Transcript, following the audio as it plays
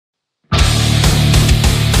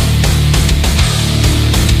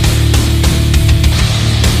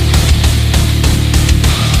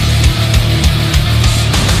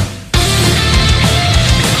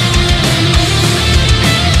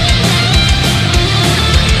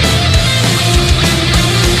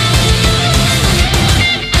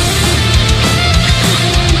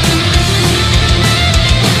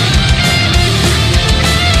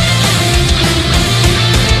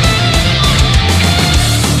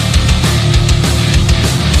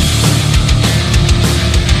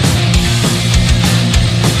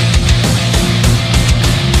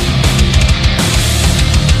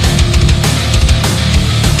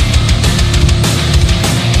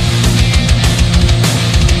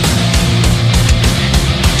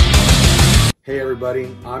Hey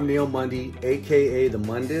everybody, I'm Neil Mundy, aka The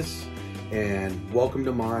Mundus, and welcome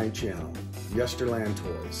to my channel, Yesterland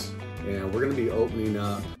Toys. And we're going to be opening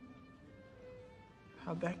up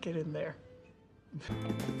How'd that get in there?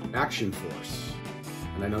 Action Force.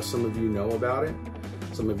 And I know some of you know about it,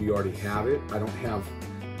 some of you already have it. I don't have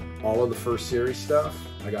all of the first series stuff.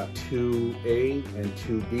 I got 2A and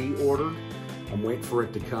 2B ordered. I'm waiting for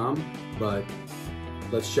it to come, but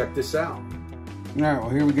let's check this out. All right, well,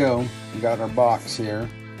 here we go. We got our box here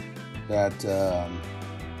that the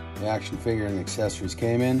action figure and the accessories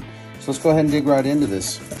came in. So let's go ahead and dig right into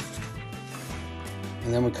this.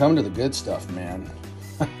 And then we come to the good stuff, man.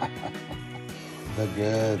 The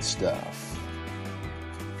good stuff.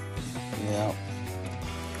 Yeah,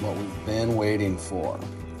 what we've been waiting for.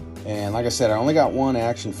 And like I said, I only got one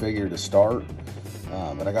action figure to start,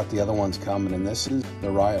 but I got the other ones coming, and this is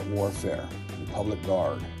the Riot Warfare Republic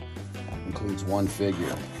Guard. Includes one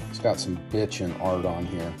figure. It's got some bitchin' art on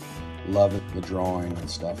here. Love it, the drawing and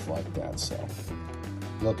stuff like that. So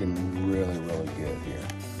looking really, really good here.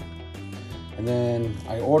 And then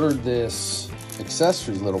I ordered this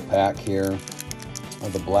accessories little pack here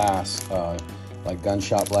of the blast, like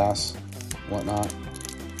gunshot blasts, whatnot.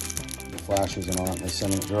 The flashes and all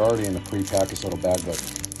that. They're already in a pre-packaged little bag, but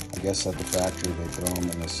I guess at the factory they throw them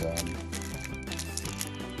in this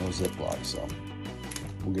little Ziploc. So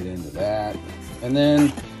we'll get into that. And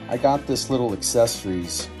then I got this little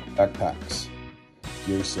accessories backpacks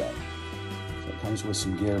gear set. So it comes with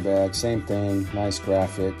some gear bags, same thing, nice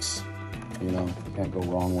graphics, you know, can't go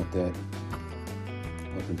wrong with it.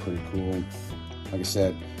 Looking pretty cool. Like I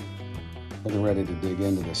said, looking ready to dig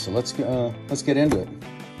into this. So let's get into it.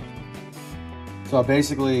 So I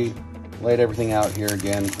basically laid everything out here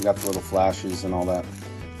again. We got the little flashes and all that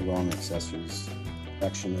to go on the accessories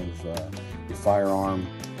section of your firearm.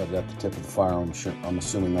 Got it at the tip of the firearm. I'm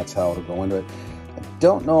assuming that's how it'll go into it. I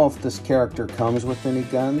don't know if this character comes with any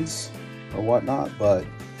guns or whatnot, but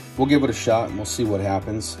we'll give it a shot and we'll see what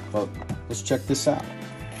happens. But let's check this out.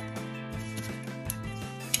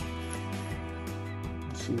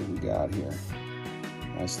 Let's see what we got here.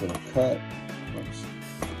 Nice little cut. Oops.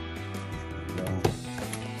 There we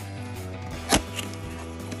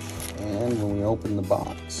go. And when we open the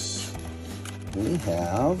box, we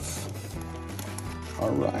have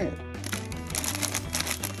our Riot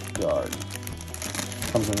Guard.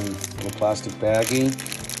 Comes in a little plastic baggie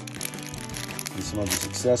and some of his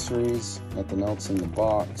accessories. Got the notes in the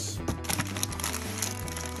box.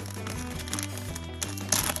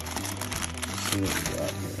 Let's see what we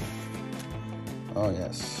got here. Oh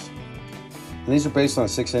yes. And these are based on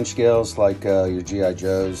 6-inch scales like your G.I.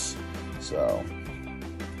 Joes. So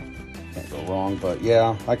can't go wrong, but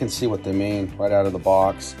yeah, I can see what they mean right out of the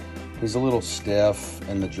box. He's a little stiff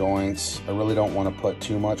in the joints. I really don't want to put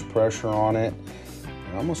too much pressure on it.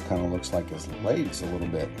 It almost kind of looks like his legs a little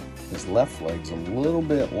bit. His left leg's a little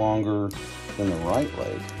bit longer than the right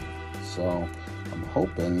leg. So I'm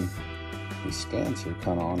hoping he stands here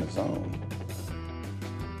kind of on his own.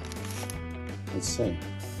 Let's see.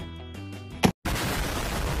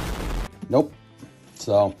 Nope.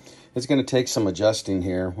 So it's going to take some adjusting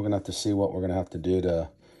here. We're going to have to see what we're going to have to do to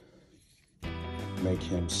make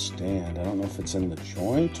him stand. I don't know if it's in the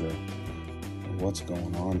joint or what's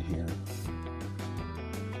going on here.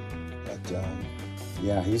 But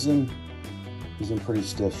yeah, he's in pretty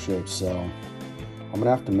stiff shape. So I'm going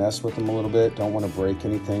to have to mess with him a little bit. Don't want to break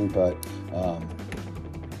anything, but I'll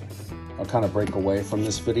kind of break away from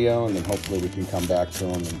this video and then hopefully we can come back to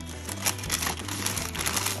him and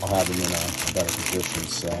I'll have him in a better position.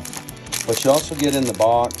 So, but you also get in the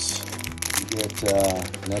box, you get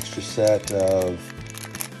an extra set of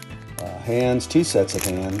hands, 2 sets of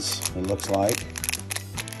hands, it looks like,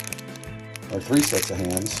 or 3 sets of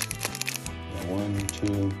hands. 1,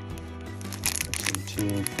 2,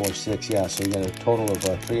 2, 4, 6. Yeah, so you get a total of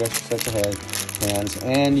 3 extra sets of hands,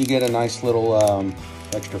 and you get a nice little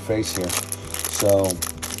extra face here. So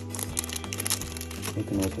we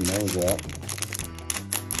can open those up.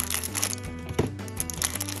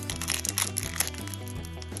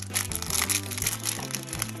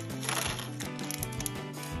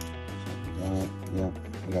 Yep,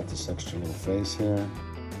 we got this extra little face here.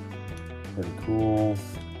 Pretty cool.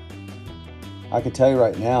 I can tell you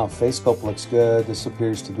right now, face sculpt looks good. This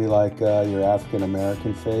appears to be like your African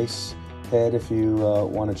American face head if you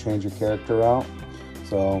want to change your character out.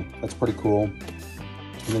 So that's pretty cool.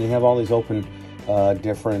 And then you have all these open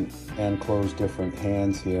different and closed different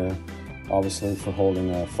hands here. Obviously for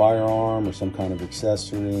holding a firearm or some kind of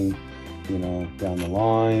accessory, you know, down the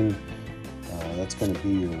line. That's going to be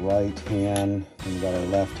your right hand. And you got our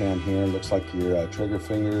left hand here. Looks like your trigger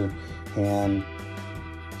finger hand.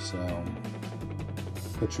 So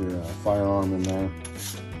put your firearm in there.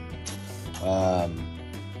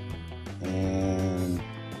 And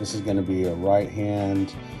this is going to be a right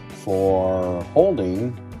hand for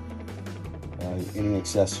holding any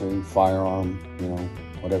accessory, firearm, you know,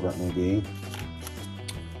 whatever it may be.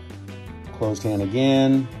 Closed hand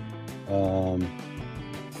again.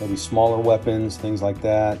 Maybe smaller weapons, things like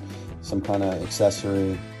that. Some kind of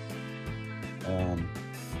accessory.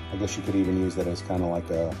 I guess you could even use that as kind of like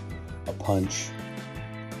a punch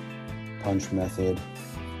method.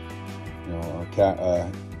 You know,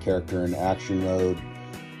 a character in action mode.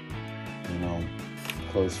 You know,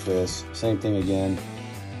 closed fist. Same thing again.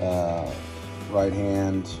 Right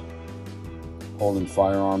hand holding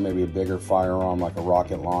firearm, maybe a bigger firearm like a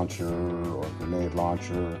rocket launcher or a grenade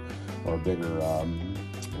launcher, or a bigger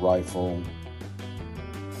rifle,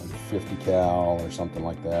 like 50 cal or something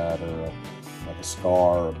like that, or like a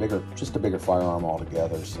SCAR, or just a bigger firearm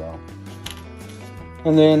altogether. So,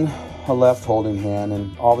 and then a left holding hand,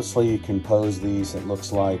 and obviously you can pose these. It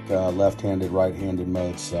looks like left-handed, right-handed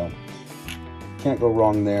mode. So can't go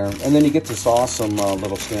wrong there. And then you get this awesome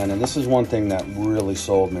little stand, and this is one thing that really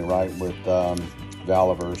sold me, right, with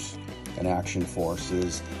Valaverse and Action Force,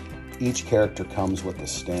 is each character comes with a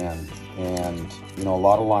stand. And you know, a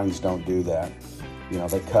lot of lines don't do that. You know,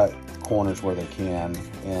 they cut corners where they can,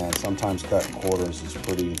 and sometimes cutting quarters is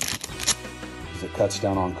pretty, because it cuts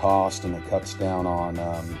down on cost and it cuts down on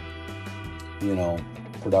you know,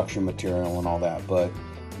 production material and all that. But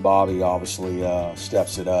Bobby obviously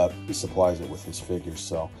steps it up. He supplies it with his figures,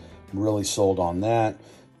 so I'm really sold on that.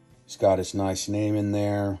 He's got his nice name in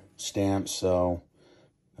there, stamped. So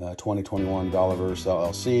 2021 Valaverse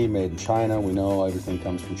LLC, made in China. We know everything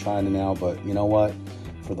comes from China now, but you know what?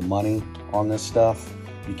 For the money on this stuff,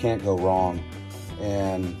 you can't go wrong.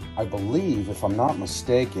 And I believe, if I'm not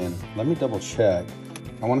mistaken, let me double check.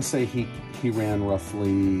 I want to say he ran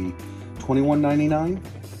roughly $21.99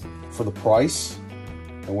 for the price.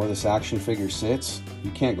 And where this action figure sits,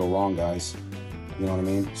 you can't go wrong, guys. You know what I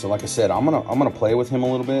mean? So like I said, I'm gonna play with him a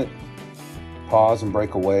little bit, pause and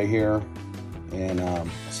break away here, and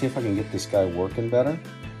see if I can get this guy working better.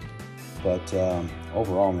 But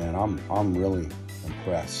overall, man, I'm really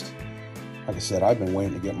impressed. Like I said, I've been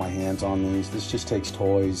waiting to get my hands on these. This just takes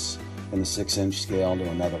toys in the 6-inch scale to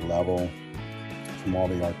another level, from all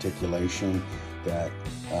the articulation that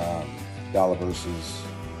Valaverse has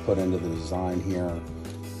put into the design here.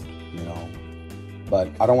 You know, but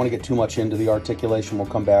I don't want to get too much into the articulation. We'll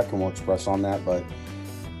come back and we'll express on that, but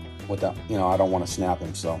without, you know, I don't want to snap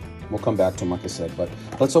him, so we'll come back to him, like I said. But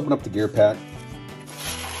let's open up the gear pack.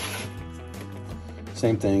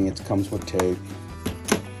 Same thing, it comes with tape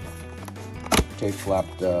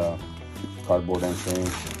flapped cardboard entry,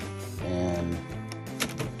 and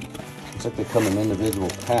looks like they come in individual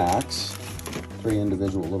packs, 3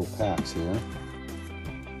 individual little packs here.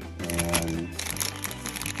 And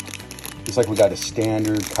looks like we got a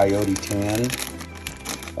standard coyote tan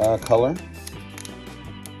color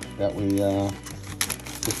that we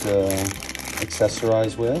just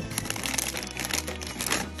accessorize with.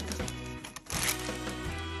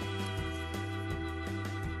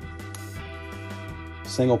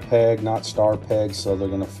 Single peg, not star pegs, so they're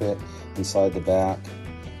going to fit inside the back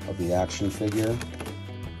of the action figure.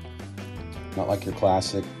 Not like your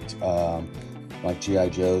classic, like G.I.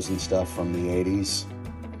 Joes and stuff from the 80s.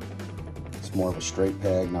 It's more of a straight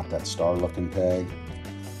peg, not that star-looking peg.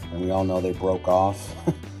 And we all know they broke off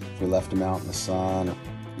if we left them out in the sun, or,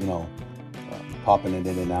 you know, popping it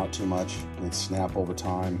in and out too much. They'd snap over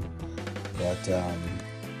time. But,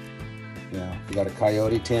 yeah, we got a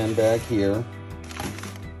coyote tan bag here.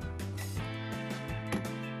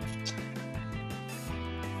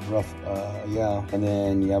 Rough, yeah, and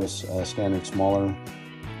then you have a standard smaller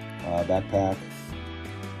backpack.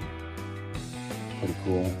 Pretty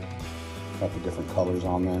cool. Got the different colors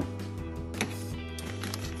on there.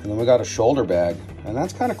 And then we got a shoulder bag, and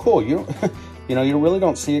that's kind of cool. You don't, you know, you really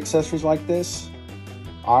don't see accessories like this,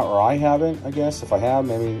 or I haven't. I guess if I have,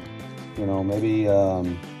 maybe, you know, maybe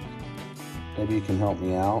you can help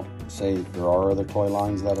me out. Say there are other toy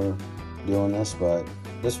lines that are doing this, but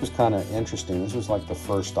this was kind of interesting. This was like the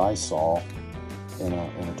first I saw in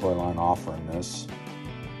a toy line offering this.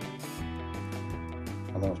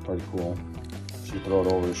 I thought it was pretty cool. So you throw it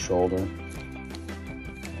over his shoulder,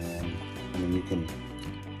 and I mean, you can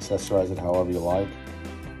accessorize it however you like.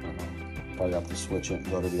 Probably have to switch it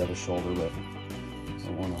and go to the other shoulder, but I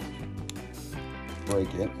don't want to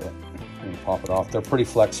break it. But I'm gonna pop it off. They're pretty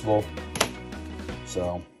flexible.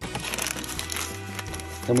 So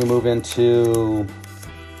then we move into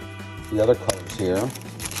the other colors here.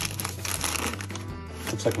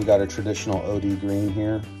 Looks like we got a traditional OD green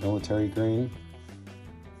here, military green.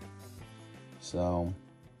 So,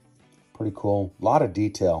 pretty cool. A lot of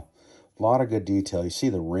detail, a lot of good detail. You see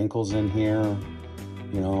the wrinkles in here,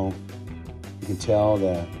 you know, you can tell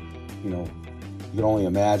that, you know, you can only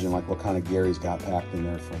imagine like what kind of gear he's got packed in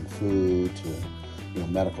there, from food to, you know,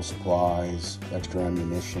 medical supplies, extra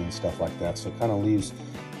ammunition, stuff like that. So it kind of leaves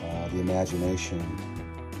the imagination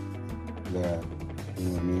there, you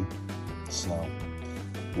know what I mean? So,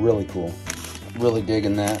 really cool. Really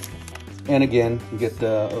digging that. And again, you get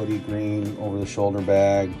the OD green over the shoulder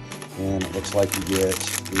bag, and it looks like you get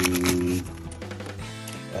the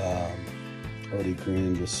OD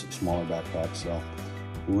green, just smaller backpack, so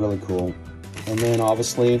really cool. And then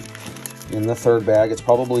obviously in the third bag, it's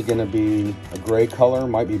probably going to be a gray color,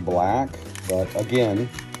 might be black, but again,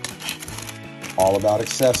 all about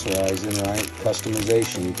accessorizing, right?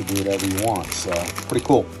 Customization, you can do whatever you want, so pretty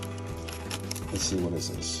cool. Let's see, what is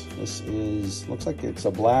this? This is, looks like it's a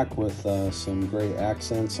black with some gray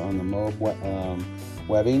accents on the mauve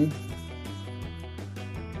webbing.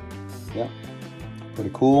 Yeah,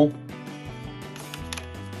 pretty cool.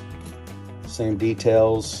 Same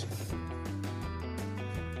details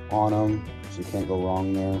on them, so you can't go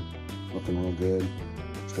wrong there. Looking real good,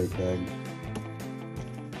 straight peg.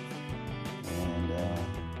 And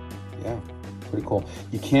yeah, pretty cool.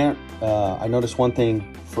 You can't, I noticed one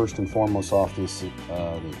thing first and foremost off these the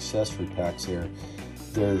accessory packs here.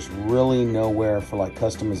 There's really nowhere for like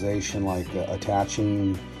customization, like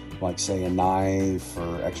attaching, like say a knife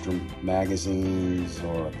or extra magazines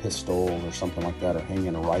or a pistol or something like that, or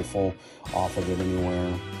hanging a rifle off of it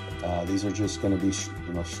anywhere. These are just going to be,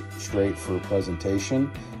 you know, straight for presentation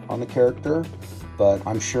on the character, but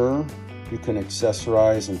I'm sure you can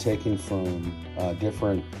accessorize and taking from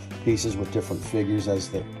different pieces with different figures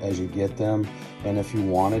as you get them. And if you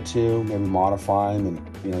wanted to, maybe modify them, and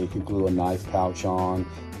you know, you can glue a knife pouch on,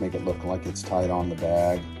 make it look like it's tied on the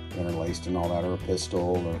bag, interlaced and all that, or a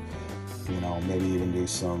pistol, or you know, maybe even do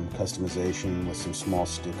some customization with some small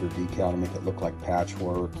sticker decal to make it look like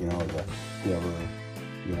patchwork, you know,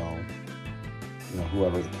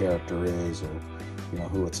 whoever the character is, or you know,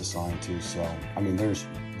 who it's assigned to. So I mean, there's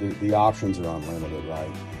the options are unlimited, right?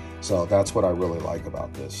 So that's what I really like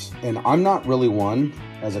about this. And I'm not really one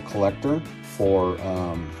as a collector for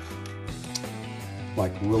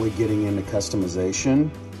like really getting into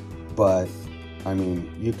customization, but I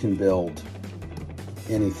mean, you can build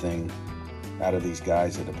anything out of these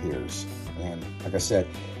guys, it appears. And like I said,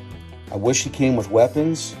 I wish he came with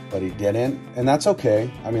weapons, but he didn't, and that's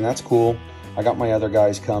okay. I mean, that's cool. I got my other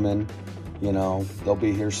guys coming, you know, they'll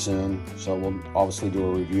be here soon, so we'll obviously do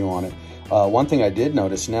a review on it. One thing I did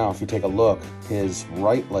notice now, if you take a look, his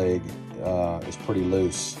right leg is pretty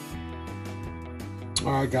loose.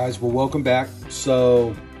 All right, guys, well, welcome back.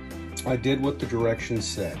 So I did what the directions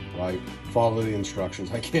said, right? Follow the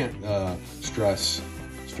instructions. I can't stress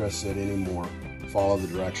it anymore. Follow the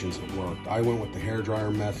directions, it worked. I went with the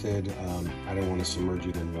hairdryer method. I didn't want to submerge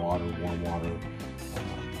it in water, warm water.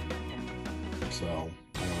 So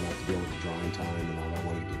I don't have to deal with the drying time and all. I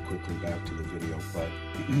wanted to get quickly back to the video, but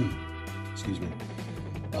excuse me.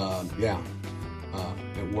 Yeah,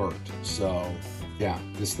 it worked. So yeah,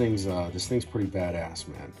 this thing's pretty badass,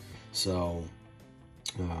 man. So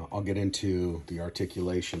I'll get into the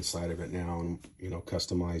articulation side of it now, and you know,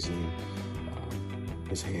 customizing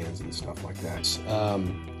his hands and stuff like that.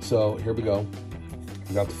 So here we go.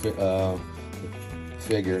 We got the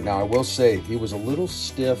figure. Now I will say he was a little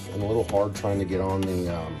stiff and a little hard trying to get on the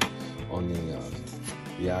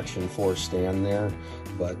Action Force stand there,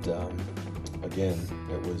 but again,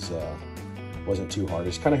 it wasn't too hard. I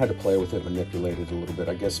just kind of had to play with it, manipulate it a little bit.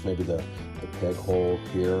 I guess maybe the peg hole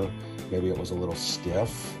here, maybe it was a little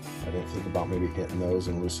stiff. I didn't think about maybe hitting those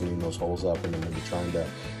and loosening those holes up, and then maybe trying to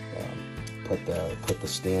put the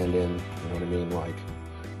stand in, you know what I mean, like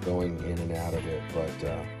going in and out of it. But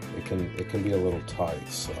it can be a little tight.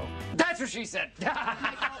 So that's what she said.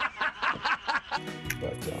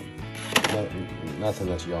 But nothing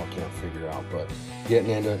that y'all can't figure out. But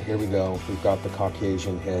getting into it, here we go. We've got the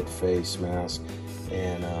Caucasian head, face, mask,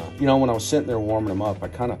 and you know, when I was sitting there warming him up, I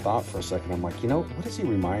kind of thought for a second, I'm like, you know, what does he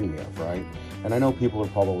remind me of, right? And I know people are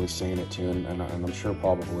probably saying it too, and I'm sure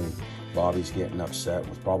probably Bobby's getting upset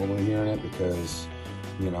with probably hearing it, because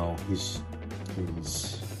you know, he's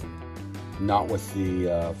not with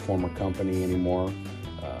the former company anymore,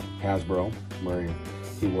 Hasbro, where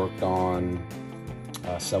he worked on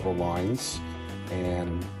several lines,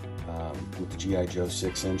 and with the G.I. Joe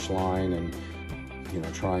 6-inch line, and you know,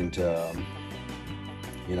 trying to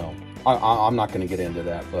you know, I'm not going to get into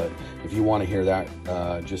that, but if you want to hear that,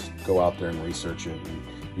 just go out there and research it, and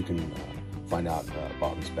you can find out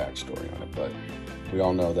Bobby's backstory on it. But we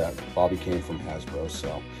all know that Bobby came from Hasbro.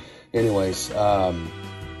 So anyways,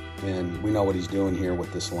 and we know what he's doing here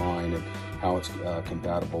with this line and how it's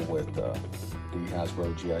compatible with the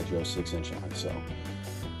Hasbro G.I. Joe 6-inch line. So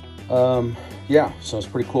yeah, so it's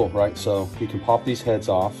pretty cool, right? So you can pop these heads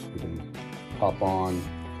off. You can pop on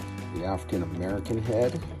the African American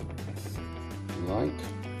head if you like.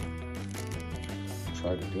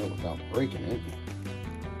 Try to do it without breaking it.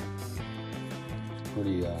 It's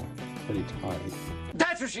pretty tight.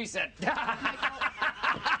 That's what she said. But,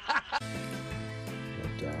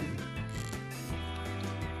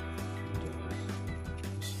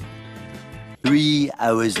 3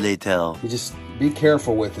 hours later. you just be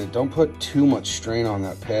careful with it. Don't put too much strain on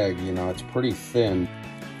that peg. You know, it's pretty thin.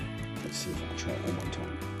 Let's see if I can try it one more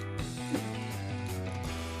time.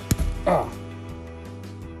 Ah.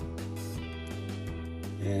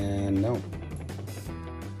 And no.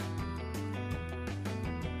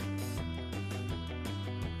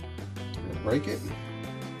 Did I break it?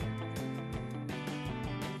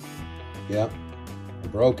 Yep, I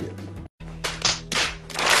broke it.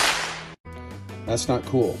 That's not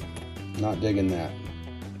cool. Not digging that.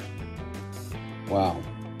 Wow,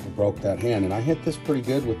 I broke that hand, and I hit this pretty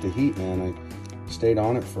good with the heat, man. I stayed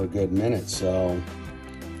on it for a good minute, so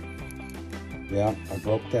yeah, I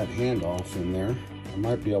broke that hand off in there. I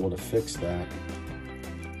might be able to fix that,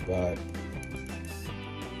 but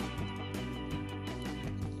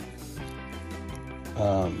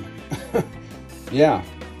yeah,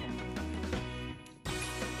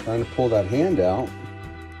 trying to pull that hand out,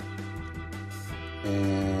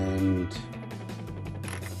 and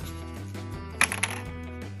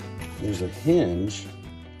there's a hinge,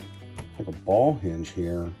 like a ball hinge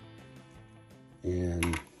here,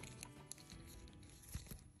 and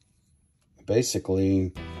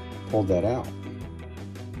basically pulled that out.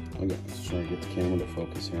 Okay, let's try to get the camera to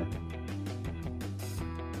focus here.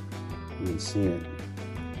 You can see it.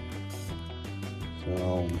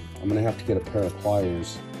 So I'm gonna have to get a pair of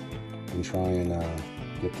pliers and try and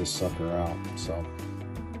get this sucker out. So,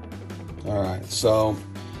 all right, so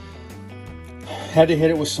had to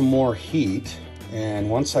hit it with some more heat, and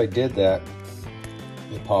once I did that,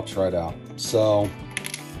 it pops right out. So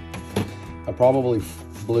I probably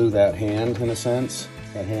blew that hand in a sense.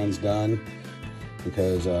 That hand's done,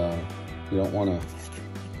 because you don't want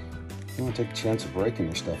to take a chance of breaking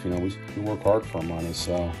your stuff. You know, we work hard for our money,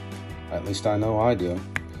 so at least I know I do.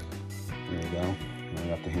 There you go. I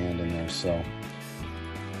got the hand in there. So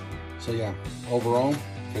yeah, overall,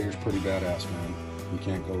 figure's pretty badass, man. You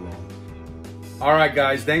can't go wrong. All right,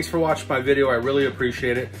 guys, thanks for watching my video. I really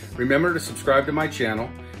appreciate it. Remember to subscribe to my channel.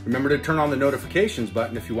 Remember to turn on the notifications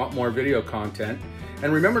button if you want more video content.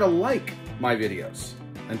 And remember to like my videos.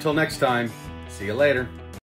 Until next time, see you later.